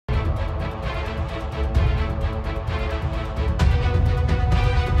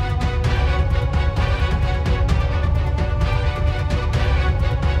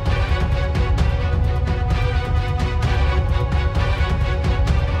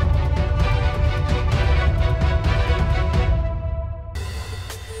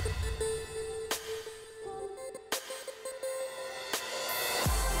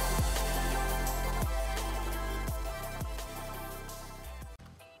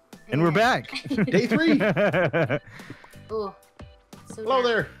And we're back. Day 3. Oh, so Hello dark.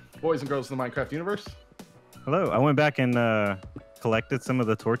 there, boys and girls in the Minecraft universe. Hello. I went back and collected some of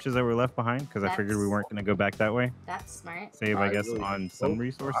the torches that were left behind because I figured we weren't going to go back that way. That's smart. Save, I guess, really- on some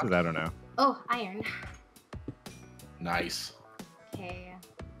resources. I don't know. Oh, iron. Nice. Okay.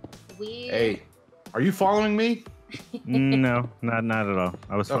 We. Hey, are you following me? No, not at all.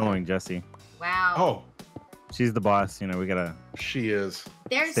 I was Okay. following Jessie. Wow. Oh, She's the boss. You know, we gotta she is.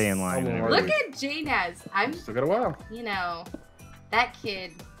 There's. stay in line. And Look Look everything. at Janaz. I'm. Still got a while. You know, that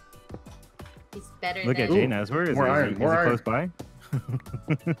kid. He's better Look than. at Janaz. Where is More he? iron, Is more he iron. close by?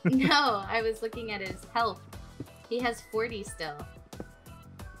 No, I was looking at his health. He has 40 still.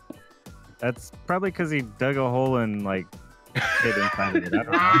 That's probably because he dug a hole and like hid inside of it. I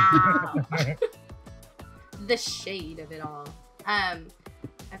don't know. Wow. The shade of it all.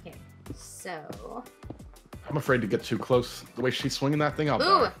 Okay, so. I'm afraid to get too close. The way she's swinging that thing, I'll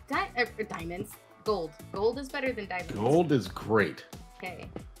Ooh, die. diamonds. Gold. Gold is better than diamonds. Gold is great. Okay.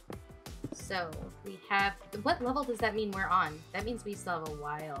 So we have. What level does that mean we're on? That means we still have a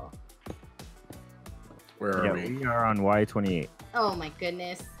while. Where are Yeah, we? we are on Y28. Oh my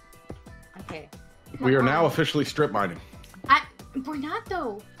goodness. Okay. We are Come now on. officially strip mining. We're not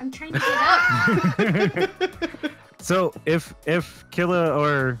though. I'm trying to get up. So if Killa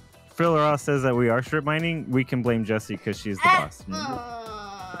or Phil or Ross says that we are strip mining, we can blame Jessie because she's the boss.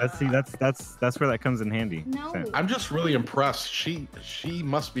 That's where that comes in handy. No. So- I'm just really impressed. She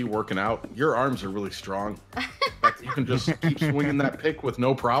must be working out. Your arms are really strong. Like, you can just keep swinging that pick with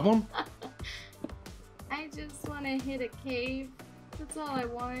no problem. I just want to hit a cave. That's all I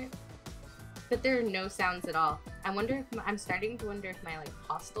want. But there are no sounds at all. I'm starting to wonder if my like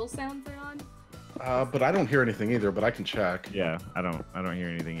hostile sounds are on. But I don't hear anything either. But I can check. Yeah, I don't hear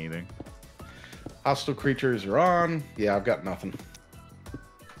anything either. Hostile creatures are on. Yeah, I've got nothing.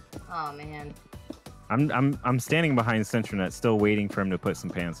 Oh man. I'm standing behind Centronet, still waiting for him to put some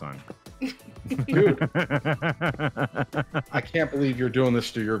pants on. Dude, I can't believe you're doing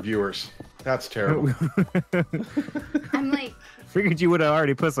this to your viewers. That's terrible. I'm like, Figured you would have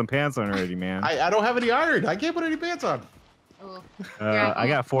already put some pants on already, man. I don't have any iron. I can't put any pants on. oh. I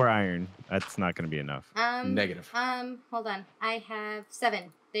got 4 iron. That's not going to be enough. Negative. Hold on. I have 7.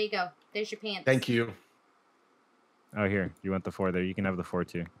 There you go. There's your pants. Thank you. Oh, here. You want the 4 there. You can have the 4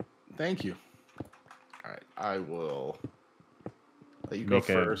 too. Thank you. All right, I will let you go Make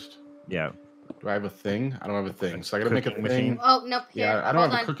a- first. Yeah. Do I have a thing? I don't have a thing, so I gotta make a Cooking thing. machine? Oh, nope. Here. Yeah, I don't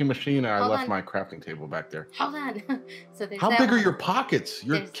Hold have on. a cooking machine, and I Hold left on. my crafting table back there. Hold on. So there's How that big are one. your pockets?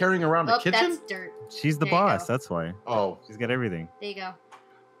 You're There's- carrying around a Oh, kitchen? that's dirt. She's the There you boss. go. That's why. Oh, She's got everything. There you go.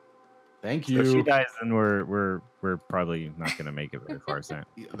 thank So if she you. dies, then we're probably not going to make it very far, Sam.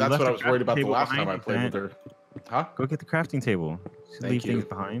 That's left what I the was worried about the crafting table last time I behind, played with her. Huh? Go get the crafting table. Just Thank leave you. things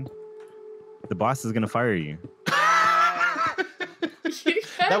behind. The boss is going to fire you.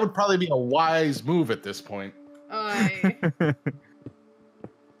 That would probably be a wise move at this point.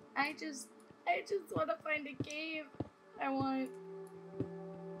 I just want to find a cave. I want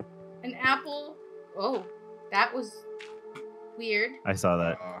an apple. Oh, that was weird. I saw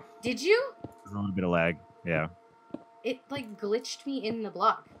that. Did you? There's a little bit of lag. Yeah. It like glitched me in the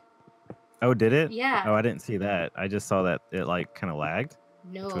block. Oh, did it? Yeah. Oh, I didn't see that. I just saw that it like kind of lagged.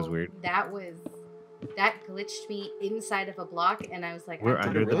 No, was weird. That glitched me inside of a block, and I was like, We're I'm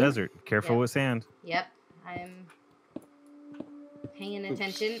under not- the really? desert. Careful Yeah. with sand. Yep, I'm paying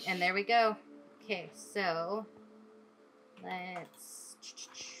attention, and there we go. Okay, so let's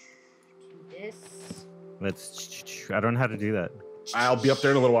do this. Let's. I don't know how to do that. I'll be up there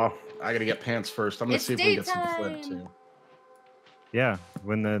in a little while. I gotta get pants first. I'm gonna It's see if we can get some flint daytime. too. Yeah,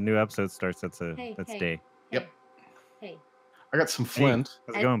 when the new episode starts, that's Hey, day. Yep. Hey, I got some flint.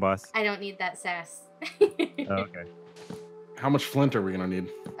 How's it going, boss? I don't need that sass. Oh, okay. How much flint are we gonna need?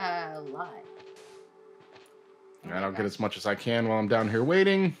 A lot. All right, I'll get as much as I can while I'm down here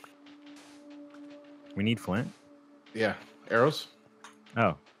waiting. We need flint. Yeah, arrows.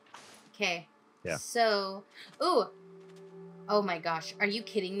 Oh, Okay. Yeah. So, oh my gosh, are you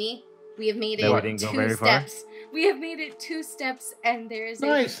kidding me? We have made That we it didn't go 2 very far? steps. We have made it 2 steps, and there's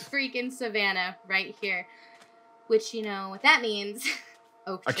Nice. a freaking savanna right here. Which, you know what that means.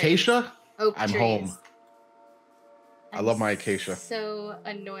 Oak trees. Acacia. Oak I'm trees. home. I I'm love my acacia. So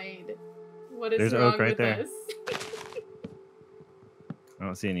annoyed. What is There's wrong oak right with there. this? I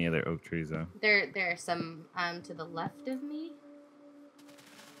don't see any other oak trees though. There are some to the left of me.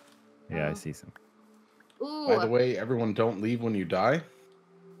 Yeah, I Oh. see some. Ooh. By the way, everyone don't leave when you die.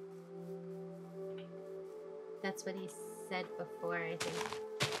 That's what he said before, I think.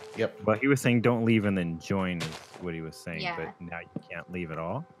 Yep. But he was saying don't leave and then join is what he was saying. Yeah. But now you can't leave at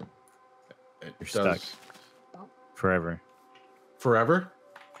all. It You're does stuck. Forever. forever.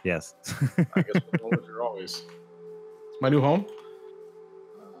 Yes. I guess we'll live here always. It's my new home.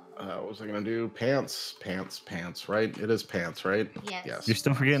 What was I gonna do? Pants, right? It is pants, right? Yes. Yes. You're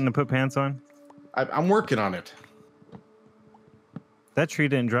still forgetting to put pants on? I'm working on it. That tree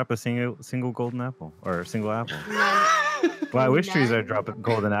didn't drop a single golden apple or a single apple. None. Well, I wish trees None. are dropping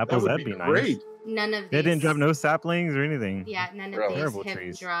golden apples. That would That'd be be great. nice. None of these. They didn't drop no saplings or anything. Yeah, none of Really? these Terrible have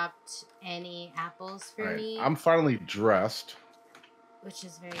trees. dropped any apples for All right, me, I'm finally dressed. which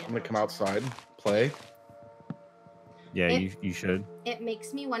is very. I'm gonna come unfortunate. outside, play. Yeah, you should. It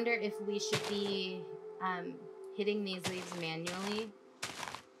makes me wonder if we should be hitting these leaves manually.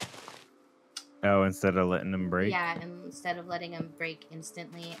 Oh, instead of letting them break? Yeah, instead of letting them break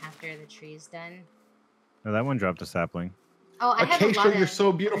instantly after the tree's done. No, that one dropped a sapling. Oh, I have a Acacia, lot you're of.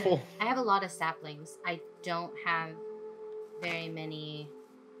 so beautiful. I have a lot of saplings. I don't have very many,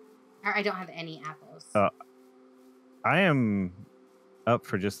 or I don't have any apples. I am up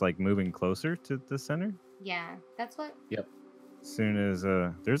for just like moving closer to the center. Yeah, that's what. Yep. As soon as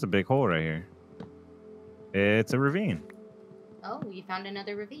there's a big hole right here. It's a ravine. Oh, you found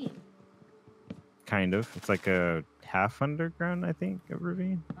another ravine. Kind of. It's like a half underground, I think, a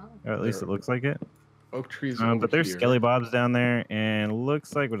ravine. Oh. Or at least it looks like it. Oak trees. Over But there's here. skelly bobs down there, and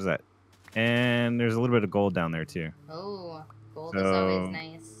looks like, what is that? And there's a little bit of gold down there too. Oh, gold is always So-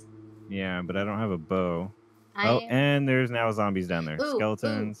 nice. Yeah, but I don't have a bow. I, Oh, and there's now zombies down there. Ooh,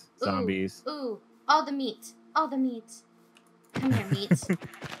 Skeletons, ooh, zombies. Ooh, all the meat. All the meat. Come here, meat.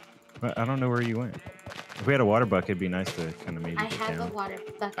 But I don't know where you went. If we had a water bucket, it'd be nice to kind of maybe I get have down. a water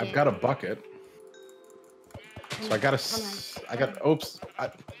bucket. I've got a bucket, Come so I got come on. I got oaks,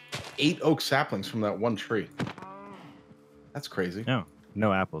 8 oak saplings from that one tree. That's crazy. No,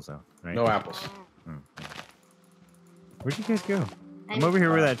 no apples though, right? No apples. Oh. Where'd you guys go? I'm I'm- over here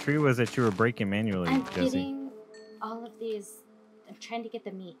where that tree was that you were breaking manually, I'm Jesse. getting all of these. I'm trying to get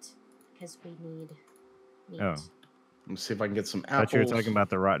the meat because we need meat. Oh. Let me see if I can get some I thought apples. you were talking about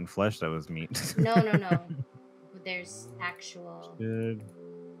the rotten flesh that was meat. No, no, no. There's actual Good.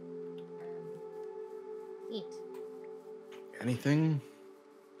 meat. Anything?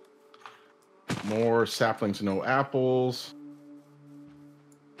 More saplings, no apples.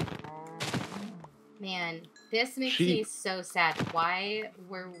 Man, this makes me so sad. Why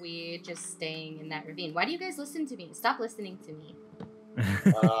were we just staying in that ravine? Why do you guys listen to me? Stop listening to me. We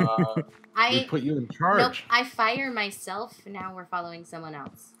I put you in nope. charge. I fire myself. Now we're following someone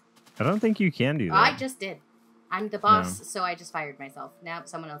else. I don't think you can do that. I just did. I'm the boss, so I just fired myself. Now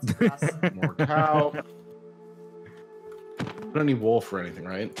someone else is the boss. More cow. We don't need wolf or anything,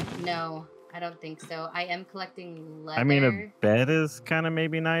 right? No, I don't think so. I am collecting leather. I mean, a bed is kind of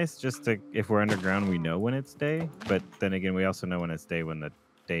maybe nice, just to if we're underground, we know when it's day. But then again, we also know when it's day when the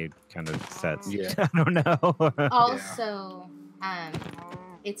day kind of sets. Yeah. I don't know. Also,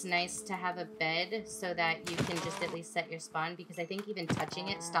 it's nice to have a bed so that you can just at least set your spawn because I think even touching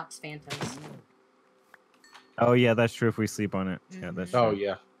it stops phantoms. Oh yeah, that's true. If we sleep on it, yeah, that's true. Oh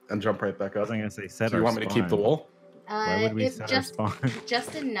yeah, and jump right back I up. was gonna say set Do you our want me to keep the spawn. wool? Why would we It set just our spawn?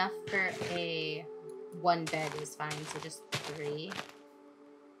 just enough for a one bed is fine. So just 3.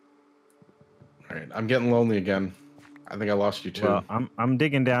 All right, I'm getting lonely again. I think I lost you too. Well, I'm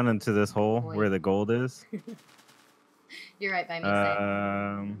digging down into this hole Boy. where the gold is. You're right by me.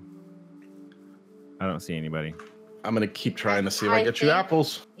 Sai. I don't see anybody. I'm gonna keep trying to see if I I get you think-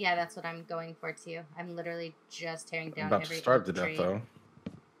 apples. Yeah, that's what I'm going for too. I'm literally just tearing I'm down about every to starve to oak death tree. though.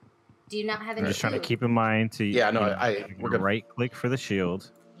 Do you not have I'm any just trying to food? keep in mind to Yeah, no, you know, we're good. right click for the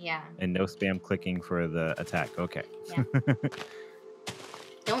shield Yeah, and no spam clicking for the attack. Okay. yeah.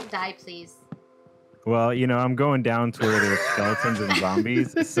 Don't die, please. Well, you know, I'm going down to where there's skeletons and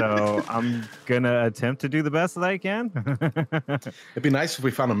zombies, so I'm gonna attempt to do the best that I can. It'd be nice if we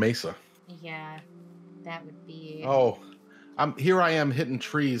found a mesa. Yeah, that would be. Oh, here I am hitting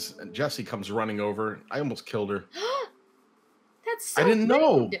trees, and Jessie comes running over. I almost killed her. That's so I didn't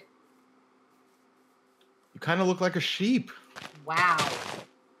know. rude. You kind of look like a sheep. Wow.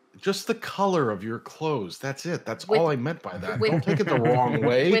 Just the color of your clothes. That's it. That's With- all I meant by that. with- Don't take it the wrong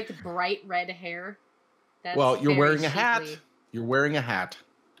way. With bright red hair. That's Well, you're very wearing a hat. sheeply. You're wearing a hat.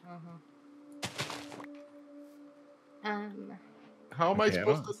 How am I Okay,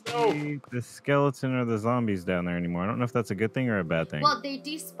 supposed don't to know? see the skeleton or the zombies down there anymore. I don't know if that's a good thing or a bad thing. Well, they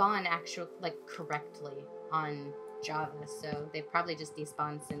despawn correctly on Java, so they probably just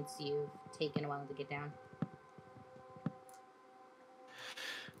despawned since you've taken a while to get down.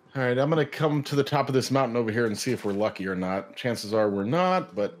 All right, I'm going to come to the top of this mountain over here and see if we're lucky or not. Chances are we're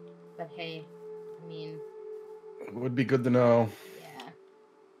not, but But hey, I mean, it would be good to know. yeah.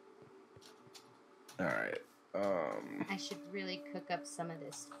 All right. I should really cook up some of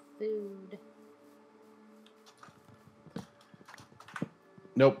this food.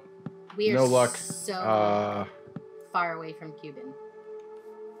 Nope. We are No luck. so far away from Cuban.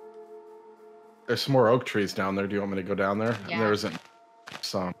 There's some more oak trees down there. Do you want me to go down there? Yeah. There isn't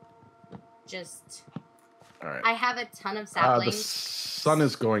some. Just. All right. I have a ton of The saplings. sun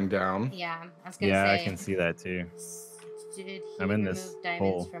is going down. Yeah, I was gonna Yeah, say. I can see that too. Did he I'm in remove this diamonds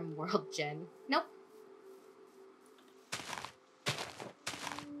hole. from World Gen? Nope.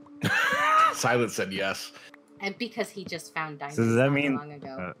 Silent said yes. And because he just found diamonds So does that not mean? long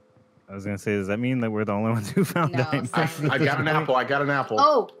ago. I was gonna say, does that mean that we're the only ones who found No, diamonds? sorry. I got an apple. I got an apple.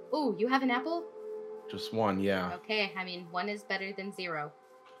 Oh, you have an apple? Just one, yeah. Okay, I mean, 1 is better than 0.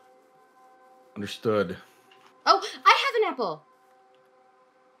 Understood. Oh, I have an apple!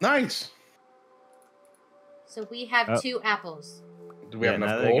 Nice. So we have Oh. 2 apples. Do we have now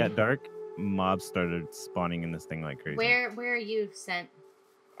enough that it gold? got dark, mobs started spawning in this thing like crazy. Where are you sent?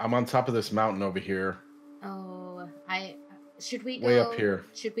 I'm on top of this mountain over here. Oh, should we go Way up here.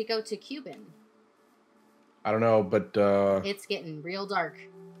 Should we go to Cuban? I don't know, but It's getting real dark.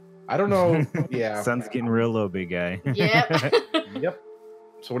 I don't know. Yeah. Sun's getting real low, big guy. Yep. Yep.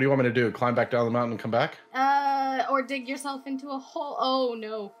 So what do you want me to do? Climb back down the mountain and come back? Or dig yourself into a hole. Oh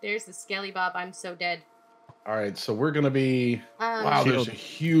no, there's the Skelly Bob. I'm so dead. All right, so we're gonna be. Wow, Shield. there's a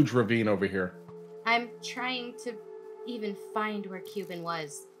huge ravine over here. I'm trying to even find where Cuban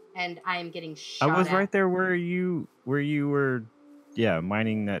was, and I'm getting shot I was at. right there where you were,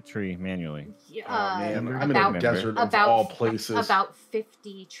 mining that tree manually. Yeah, Oh man, I'm in about a desert of about- all places. about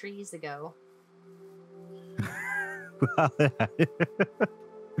 50 trees ago.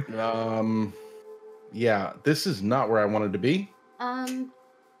 Yeah, this is not where I wanted to be.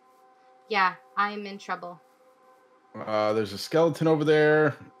 Yeah, I'm in trouble. There's a skeleton over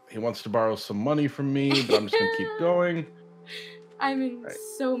there. He wants to borrow some money from me, but I'm just gonna keep going. I'm in Right.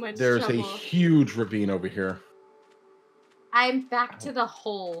 so much There's trouble. a huge ravine over here. I'm back to the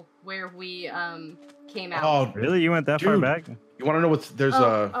hole where we came out. Oh, Really? You went that far Dude. back? you want to know what's there's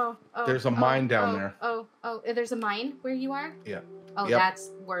there's a mine down there. There's a mine where you are? Yeah. Oh, Yep.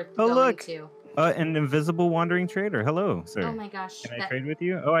 that's worth Oh, going look. to. An invisible wandering trader. Hello, sir. Oh my gosh. Can I trade with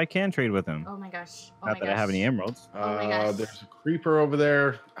you? Oh, I can trade with him. Oh my gosh. Oh Not my that gosh. I have any emeralds. Oh my gosh. There's a creeper over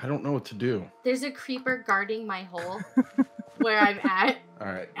there. I don't know what to do. There's a creeper guarding my hole where I'm at. All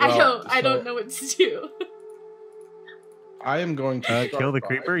right. I well, don't so know what to do. I am going to Kill the start by-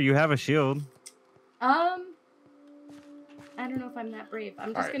 creeper. You have a shield. I don't know if I'm that brave. I'm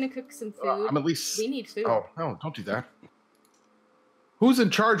just Alright. gonna cook some food. I'm at least. We need food. Oh no! Don't do that. Who's in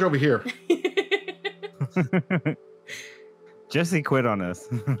charge over here? Jesse quit on us.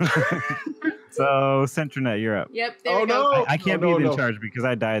 So, Centranet, you're up. Yep, there Oh we go. no! I can't no, be no. in charge because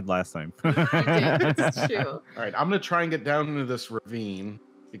I died last time. You did, that's true. All right, I'm gonna try and get down into this ravine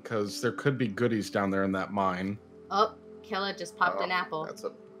because there could be goodies down there in that mine. Oh, Killa just popped an Oh, apple.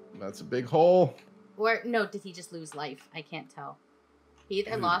 That's a big hole. Or no, did he just lose life? I can't tell. He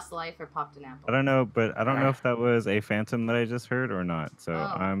either Dude. lost life or popped an apple. I don't know, but I don't know if that was a phantom that I just heard or not. So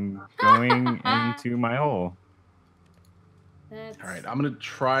Oh. I'm going into my hole. That's... All right, I'm gonna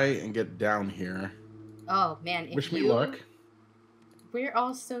try and get down here. Oh man, if Wish me you... luck. We're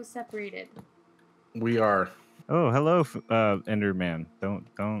all so separated. We are. Oh, hello, Enderman. Don't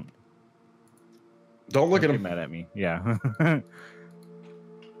Don't look at get him. mad at me. Yeah. Okay.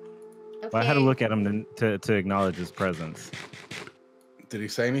 Well, I had to look at him to acknowledge his presence. Did he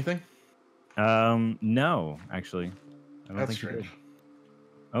say anything? No, actually. I don't That's think he did. strange.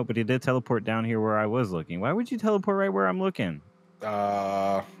 Oh, but he did teleport down here where I was looking. Why would you teleport right where I'm looking?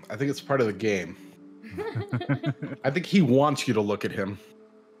 I think it's part of the game. I think he wants you to look at him.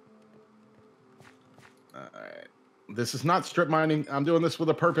 All right. This is not strip mining. I'm doing this with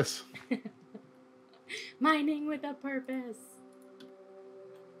a purpose. Mining with a purpose.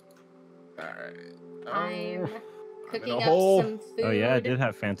 All right. I'm in cooking a up hole. some food. Oh yeah, I did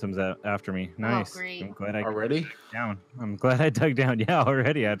have phantoms after me. Nice. great. I'm glad I Already? dug down. I'm glad I dug down. Yeah,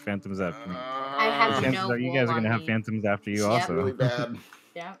 already I had phantoms after me. I have Chances no are you guys are wool gonna on have me. phantoms after you Yep. also. really bad.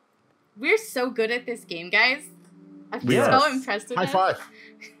 Yeah. We're so good at this game, guys. I'm We so are. impressed with High us. five.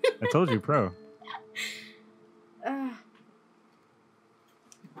 I told you, pro. Ugh.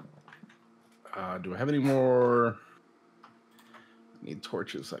 Do I have any more? I need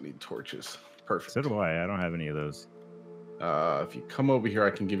torches. Perfect. So do I. I don't have any of those. If you come over here, I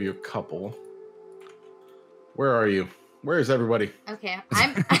can give you a couple. Where are you? Where is everybody? Okay,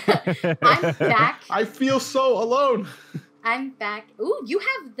 I'm I'm back. I feel so alone. I'm back. Ooh, you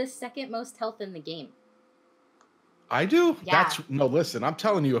have the second most health in the game. I do? Yeah. No, listen, I'm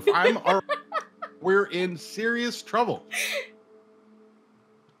telling you, if I'm we're in serious trouble.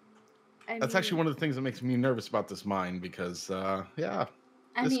 That's actually one of of the things that makes me nervous about this mine because, yeah,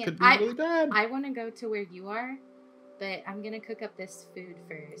 I this mean, could be really bad. I want to go to where you are, but I'm gonna cook up this food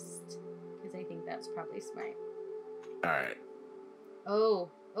first because I think that's probably smart. All right. Oh,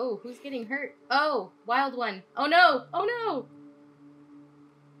 who's getting hurt? Oh, wild one. Oh no! Oh no!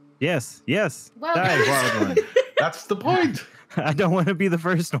 Yes. Wild Die, one. wild one. That's the point. I don't want to be the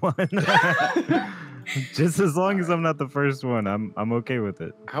first one. Just as long as I'm not the first one, I'm okay with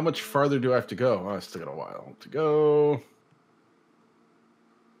it. How much farther do I have to go? Oh, I still got a while to go.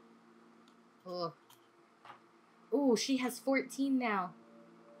 Oh, she has 14 now.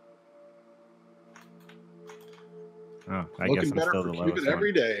 Oh, I Looking guess I'm better still for the Cuban lowest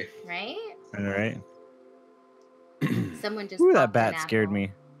every one. day. Right? All right. Someone just Ooh, popped that an bat scared apple.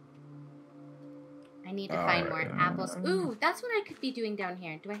 me. I need to find more Alright. apples. Ooh, that's what I could be doing down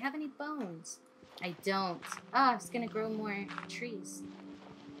here. Do I have any bones? I don't. Ah, it's gonna grow more trees.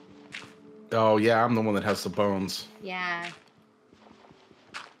 Oh, yeah, I'm the one that has the bones. Yeah.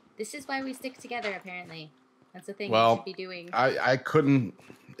 This is why we stick together, apparently. That's the thing Well, we should be doing. I couldn't.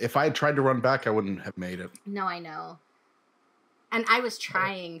 If I had tried to run back, I wouldn't have made it. No, I know. And I was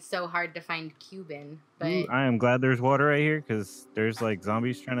trying so hard to find Cuban, but Ooh, I am glad there's water right here because there's like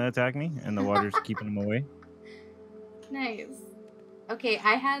zombies trying to attack me and the water's keeping them away. nice. Okay,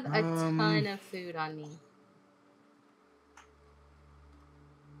 I have a ton of food on me.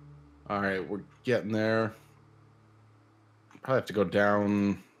 All right, we're getting there. Probably have to go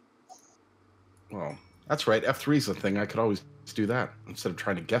down. Well, that's right. F3 is the thing. I could always do that instead of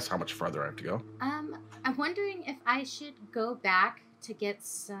trying to guess how much farther I have to go. I'm wondering if I should go back to get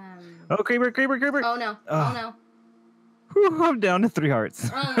some. Oh, creeper! Oh no! Oh no! Whew, I'm down to 3 hearts.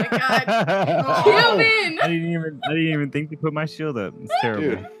 Oh my god! Oh, Cuban! I didn't even think to put my shield up. It's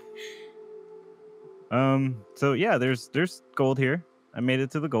terrible. Dude. So yeah, there's gold here. I made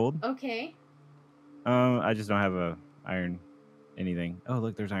it to the gold. Okay. I just don't have a iron anything. Oh,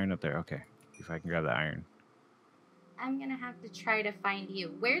 look, there's iron up there. Okay. If I can grab the iron. I'm gonna have to try to find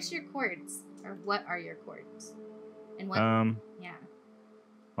you. Where's your quartz? Or what are your quartz? And what? Yeah.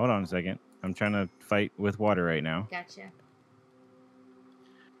 Hold on a second. I'm trying to fight with water right now. Gotcha.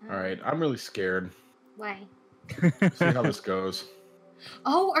 All right, I'm really scared. Why? See how this goes.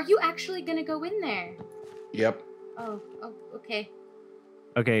 Oh, are you actually gonna go in there? Yep. Oh, okay.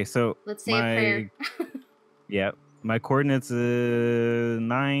 Okay, so Let's say a prayer. Yeah, my coordinates is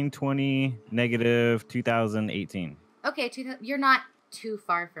 920 negative 2018. Okay, you're not too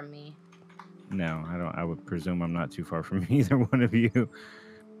far from me. No, I don't. I would presume I'm not too far from either one of you.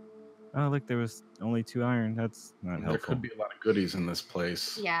 Oh, look, there was only 2 iron. That's not helpful. There could be a lot of goodies in this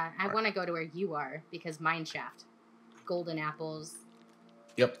place. Yeah, I want to go to where you are because mine shaft, golden apples.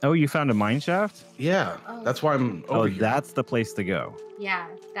 Yep. Oh, you found a mine shaft? Yeah, Oh. that's why I'm over here. That's the place to go. Yeah,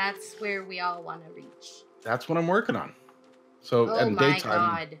 that's where we all want to reach. That's what I'm working on. So Oh in my daytime,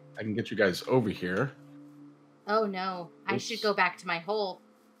 god. I can get you guys over here. Oh no, I Oops. should go back to my hole.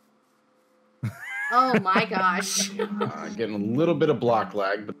 Oh my gosh. Getting a little bit of block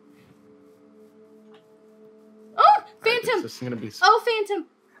lag, but Oh, is phantom! this gonna be? Oh, phantom!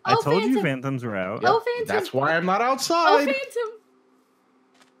 I Oh, told phantom! you phantoms were out. Oh, phantom! That's why I'm not Oh, outside. phantom!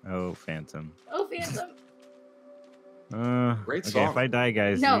 Oh, phantom. Oh, phantom! Great okay, song. if I die,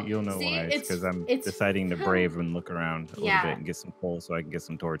 guys, No, you'll know see, why. It's because I'm it's- deciding to brave and look around a Yeah. little bit and get some coal so I can get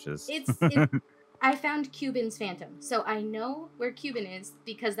some torches. I found Cuban's phantom, so I know where Cuban is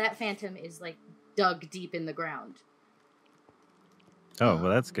because that phantom is like dug deep in the ground. Oh,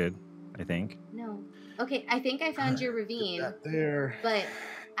 well, that's good, I think. No. Okay, I think I found your ravine, That there. but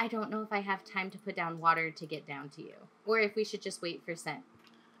I don't know if I have time to put down water to get down to you. Or if we should just wait for scent.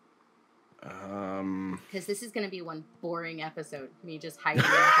 Because this is going to be one boring episode. Me just hiding in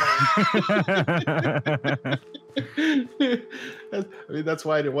a hole. I mean, that's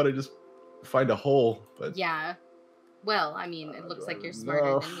why I didn't want to just find a hole. But Yeah. Well, I mean, it looks like you're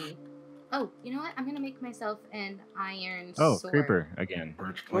smarter than me. Oh, you know what? I'm going to make myself an iron Oh, sword. creeper again.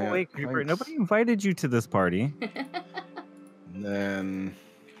 birch Oh, plant. wait, creeper. planks. Nobody invited you to this party. And then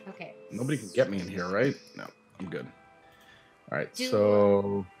Okay. nobody can get me in here, right? No, I'm good. All right. Do-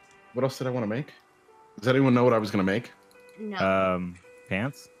 So, what else did I want to make? Does anyone know what I was gonna make? No.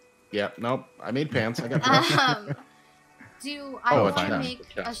 Pants? Yeah. Nope. I made pants. I got pants. I Oh, want a to chest, make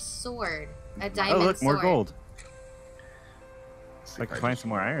a a chest. sword. A Oh, diamond look, more sword. gold. See If I if can I find just- some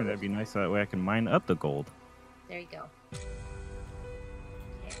more iron, that'd be nice. So that way I can mine up the gold. There you go.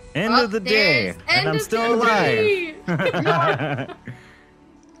 End Oh, of the day, there's and end I'm of still the alive. day.